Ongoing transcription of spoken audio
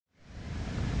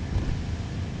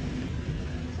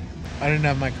I didn't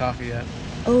have my coffee yet.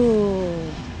 Oh.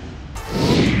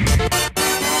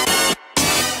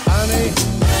 Honey,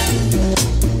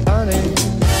 honey,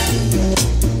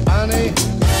 honey,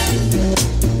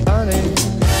 honey,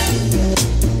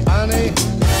 honey.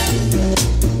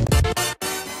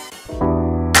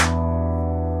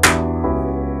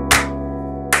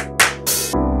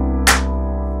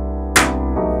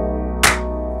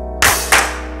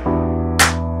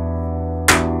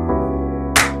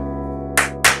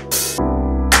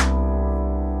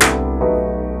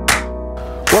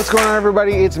 What's going on,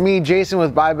 everybody? It's me, Jason,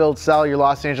 with Buy Build Sell, your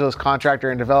Los Angeles contractor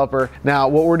and developer. Now,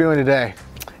 what we're doing today,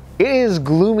 it is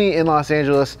gloomy in Los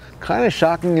Angeles, kind of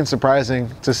shocking and surprising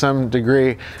to some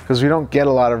degree because we don't get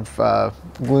a lot of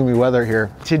gloomy weather here.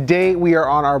 Today, we are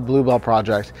on our Bluebell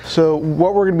project. So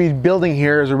what we're gonna be building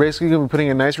here is we're basically gonna be putting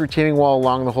a nice retaining wall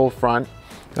along the whole front.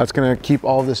 That's gonna keep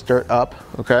all this dirt up,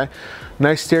 okay?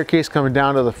 Nice staircase coming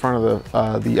down to the front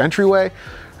of the entryway.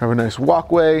 Have a nice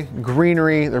walkway,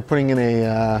 greenery. They're putting in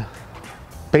a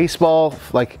baseball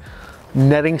like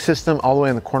netting system all the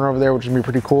way in the corner over there, which is gonna be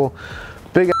pretty cool.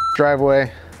 Big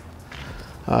driveway,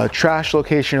 trash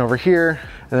location over here,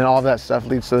 and then all of that stuff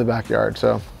leads to the backyard.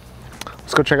 So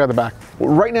let's go check out the back.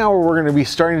 Right now, what we're gonna be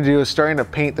starting to do is starting to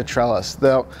paint the trellis.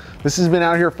 Though this has been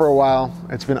out here for a while.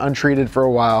 It's been untreated for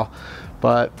a while,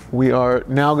 but we are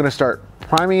now gonna start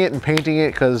priming it and painting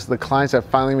it because the clients have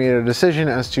finally made a decision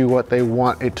as to what they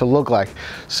want it to look like.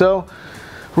 So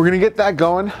we're gonna get that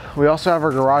going. We also have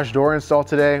our garage door installed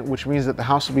today, which means that the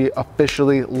house will be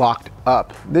officially locked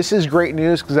up. This is great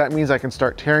news because that means I can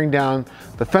start tearing down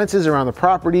the fences around the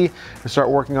property and start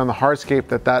working on the hardscape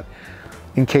that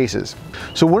encases.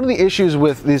 So one of the issues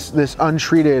with this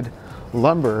untreated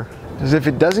lumber is if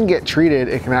it doesn't get treated,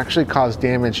 it can actually cause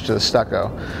damage to the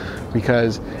stucco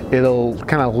because it'll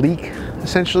kind of leak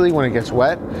essentially when it gets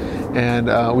wet. And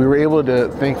we were able to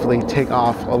thankfully take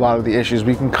off a lot of the issues.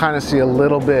 We can kind of see a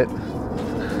little bit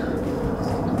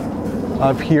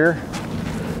up here,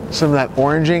 some of that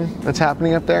oranging that's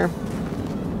happening up there.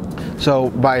 So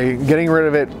by getting rid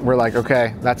of it, we're like,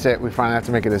 okay, that's it. We finally have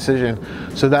to make a decision.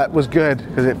 So that was good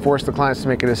because it forced the clients to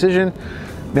make a decision.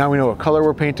 Now we know what color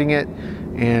we're painting it,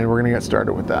 and we're gonna get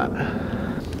started with that.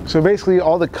 So basically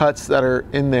all the cuts that are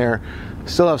in there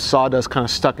still have sawdust kind of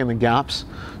stuck in the gaps.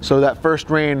 So that first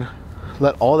rain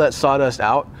let all that sawdust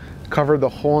out, covered the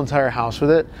whole entire house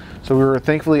with it. So we were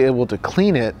thankfully able to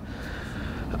clean it.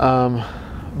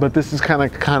 But this is kind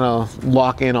of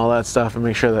lock in all that stuff and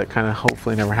make sure that kind of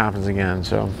hopefully never happens again.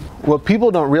 So what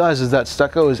people don't realize is that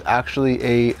stucco is actually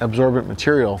a absorbent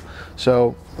material.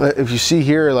 So if you see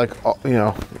here, like, you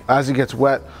know, as it gets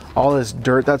wet, all this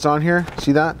dirt that's on here,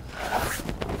 see that?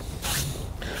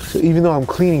 So even though I'm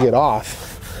cleaning it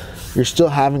off, you're still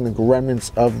having the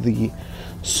remnants of the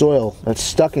soil that's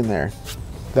stuck in there.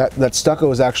 That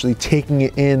stucco is actually taking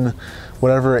it in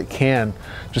whatever it can,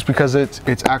 just because it's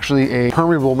actually a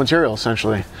permeable material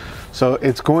essentially. So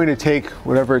it's going to take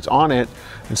whatever it's on it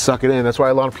and suck it in. That's why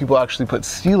a lot of people actually put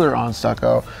sealer on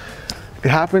stucco. It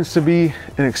happens to be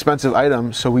an expensive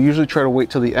item, so we usually try to wait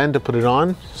till the end to put it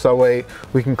on, so that way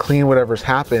we can clean whatever's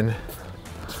happened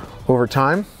over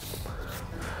time.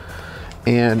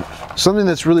 And something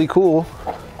that's really cool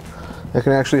that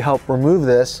can actually help remove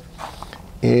this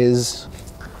is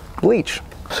bleach.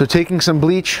 So taking some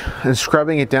bleach and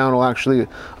scrubbing it down will actually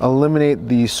eliminate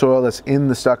the soil that's in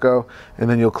the stucco, and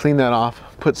then you'll clean that off,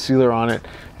 put sealer on it,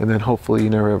 and then hopefully you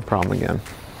never have a problem again.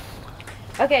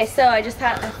 Okay, so I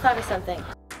thought of something.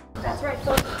 That's right,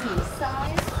 folks, the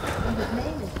size, and his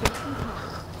name is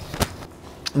Jasonjpinc.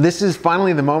 This is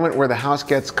finally the moment where the house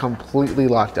gets completely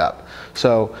locked up.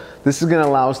 So this is gonna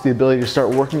allow us the ability to start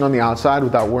working on the outside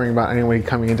without worrying about anybody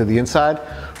coming into the inside.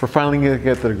 We're finally gonna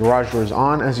get the garage doors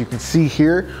on. As you can see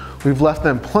here, we've left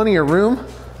them plenty of room,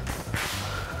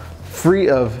 free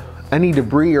of any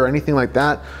debris or anything like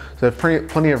that. So they have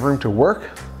plenty of room to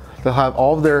work. They'll have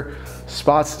all of their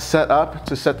spots set up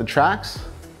to set the tracks.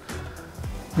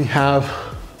 We have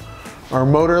our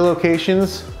motor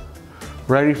locations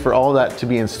ready for all that to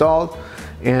be installed.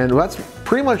 And that's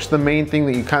pretty much the main thing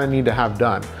that you kind of need to have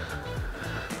done.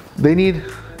 They need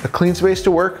a clean space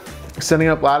to work, setting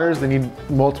up ladders. They need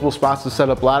multiple spots to set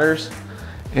up ladders.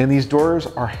 And these doors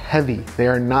are heavy. They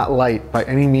are not light by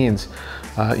any means.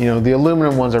 You know, the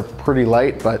aluminum ones are pretty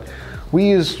light, but we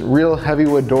use real heavy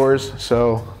wood doors,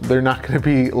 so they're not gonna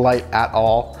be light at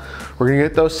all. We're gonna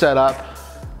get those set up,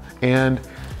 and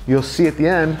you'll see at the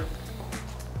end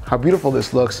how beautiful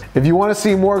this looks. If you wanna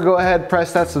see more, go ahead,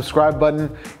 press that subscribe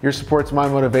button. Your support's my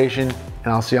motivation,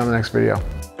 and I'll see you on the next video.